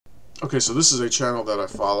Okay, so this is a channel that I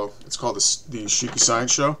follow. It's called the Shiki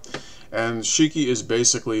Science Show, and Shiki is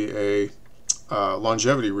basically a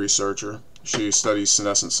longevity researcher. She studies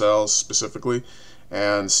senescent cells specifically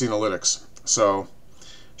and senolytics. So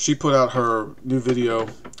she put out her new video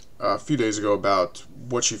a few days ago about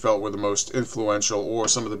what she felt were the most influential or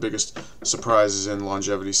some of the biggest surprises in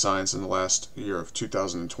longevity science in the last year of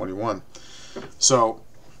 2021. So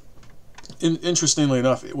interestingly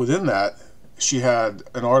enough, within that, she had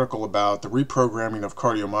an article about the reprogramming of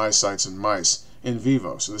cardiomyocytes in mice in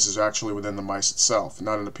vivo. So this is actually within the mice itself,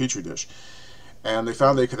 not in a petri dish. And they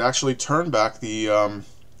found they could actually turn back the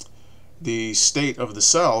state of the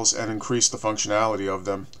cells and increase the functionality of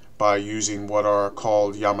them by using what are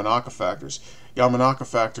called Yamanaka factors. Yamanaka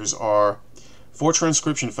factors are 4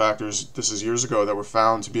 transcription factors, this is years ago, that were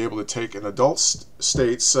found to be able to take an adult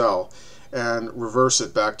state cell and reverse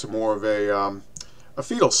it back to more of a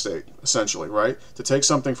fetal state, essentially, right? To take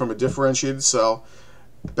something from a differentiated cell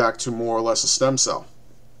back to more or less a stem cell.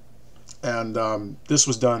 And this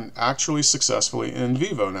was done actually successfully in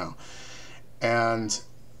vivo now. And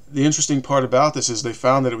the interesting part about this is they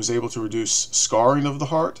found that it was able to reduce scarring of the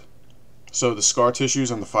heart. So the scar tissues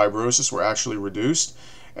and the fibrosis were actually reduced,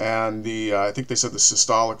 and I think they said the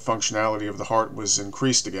systolic functionality of the heart was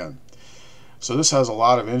increased again. So this has a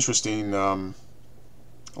lot of interesting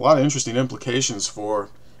implications for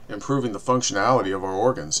improving the functionality of our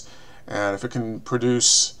organs. And if it can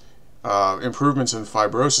produce improvements in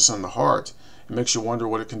fibrosis in the heart, it makes you wonder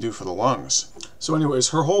what it can do for the lungs. So anyways,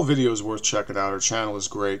 her whole video is worth checking out. Her channel is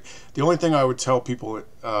great. The only thing I would tell people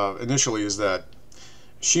initially is that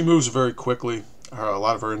she moves very quickly. A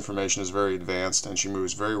lot of her information is very advanced, and she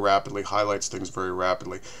moves very rapidly, highlights things very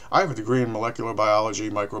rapidly. I have a degree in molecular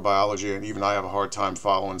biology, microbiology, and even I have a hard time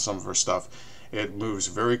following some of her stuff. It moves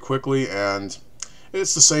very quickly, and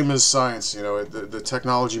it's the same as science. You know, the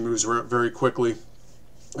technology moves very quickly.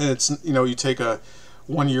 And it's, you know, you take a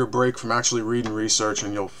 1-year break from actually reading research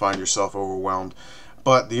and you'll find yourself overwhelmed.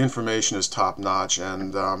 But the information is top notch,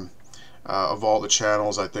 and of all the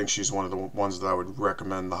channels, I think she's one of the ones that I would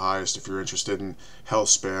recommend the highest if you're interested in health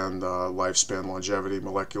span, lifespan, longevity,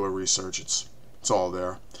 molecular research. It's all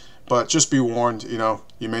there. But just be warned, you know,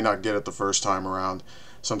 you may not get it the first time around.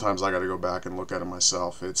 Sometimes I got to go back and look at it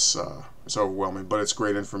myself. It's overwhelming, but it's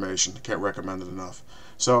great information. Can't recommend it enough.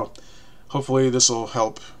 So hopefully this will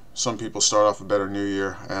help some people start off a better new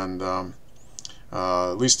year, and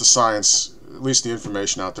at least the science, at least the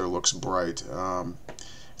information out there looks bright.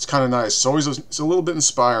 It's kind of nice. It's a little bit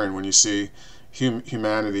inspiring when you see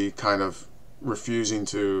humanity kind of refusing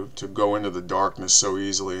to go into the darkness so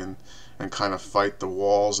easily and kind of fight the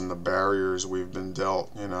walls and the barriers we've been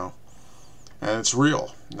dealt, you know. And it's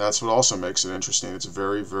real. That's what also makes it interesting. It's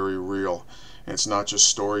very, very real. And it's not just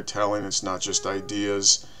storytelling. It's not just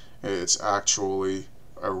ideas. It's actually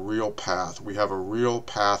a real path. We have a real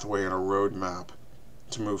pathway and a roadmap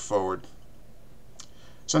to move forward.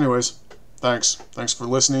 So anyways, thanks for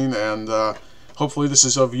listening, and hopefully this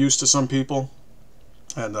is of use to some people,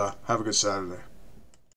 and have a good Saturday.